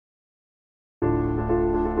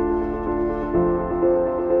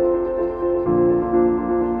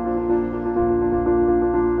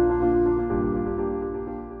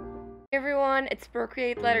it's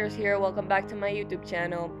Procreate Letters here. Welcome back to my YouTube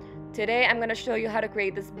channel. Today I'm going to show you how to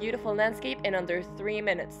create this beautiful landscape in under 3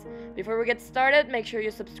 minutes. Before we get started, make sure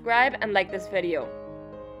you subscribe and like this video.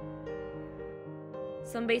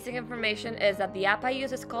 Some basic information is that the app I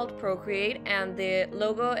use is called Procreate and the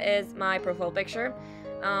logo is my profile picture.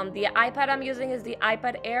 The iPad I'm using is the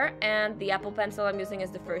iPad Air and the Apple Pencil I'm using is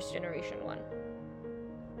the first generation one.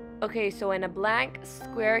 Okay, so in a blank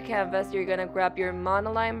square canvas, you're gonna grab your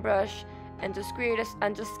monoline brush and just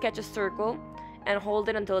sketch a circle and hold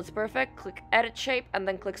it until it's perfect. Click edit shape and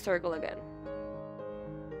then click circle again.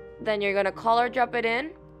 Then you're gonna color drop it in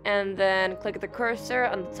and then click the cursor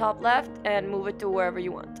on the top left and move it to wherever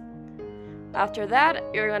you want. After that,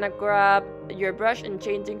 you're gonna grab your brush and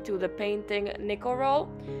changing to the painting nickel roll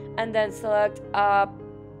and then select a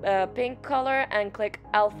pink color and click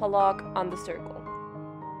alpha lock on the circle.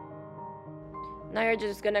 Now you're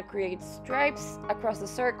just gonna create stripes across the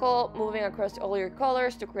circle, moving across all your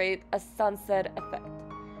colors to create a sunset effect.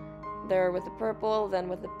 There with the purple, then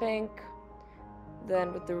with the pink,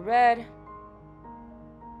 then with the red,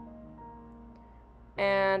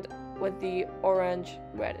 and with the orange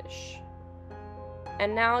reddish.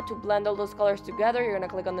 And now to blend all those colors together, you're gonna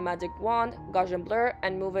click on the magic wand, Gaussian blur,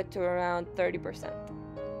 and move it to around 30%.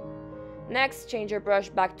 Next, change your brush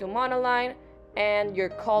back to monoline and your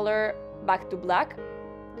color back to black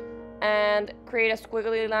and create a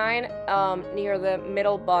squiggly line near the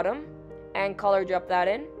middle bottom and color drop that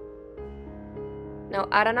in. Now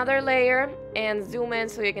add another layer and zoom in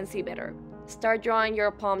so you can see better. Start drawing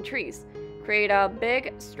your palm trees. Create a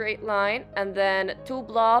big straight line and then 2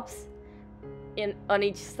 blobs on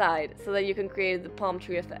each side so that you can create the palm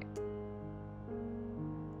tree effect.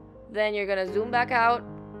 Then you're gonna zoom back out,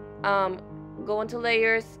 go into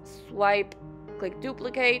layers, swipe, click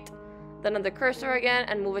duplicate, then on the cursor again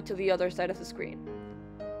and move it to the other side of the screen.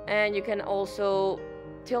 And you can also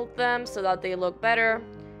tilt them so that they look better,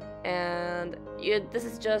 and this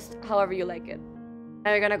is just however you like it.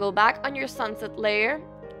 Now you're gonna go back on your sunset layer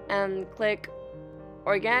and click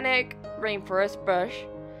organic rainforest brush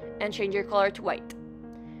and change your color to white.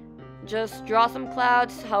 Just draw some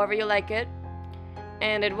clouds however you like it,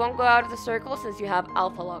 and it won't go out of the circle since you have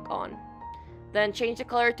alpha lock on. Then change the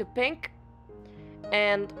color to pink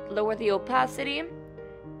and lower the opacity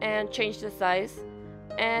and change the size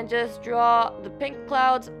and just draw the pink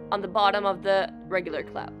clouds on the bottom of the regular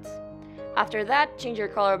clouds. After that, change your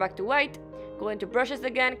color back to white, go into brushes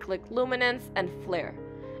again, click luminance and flare,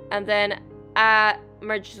 and then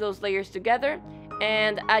merge those layers together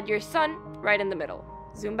and add your sun right in the middle.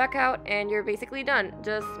 Zoom back out and you're basically done.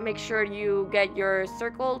 Just make sure you get your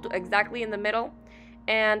circle to exactly in the middle,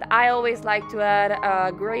 and I always like to add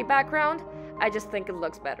a gray background. I just think it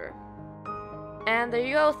looks better. And there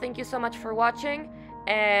you go. Thank you so much for watching.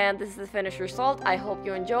 And this is the finished result. I hope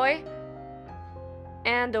you enjoy.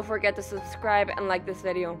 And don't forget to subscribe and like this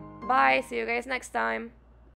video. Bye. See you guys next time.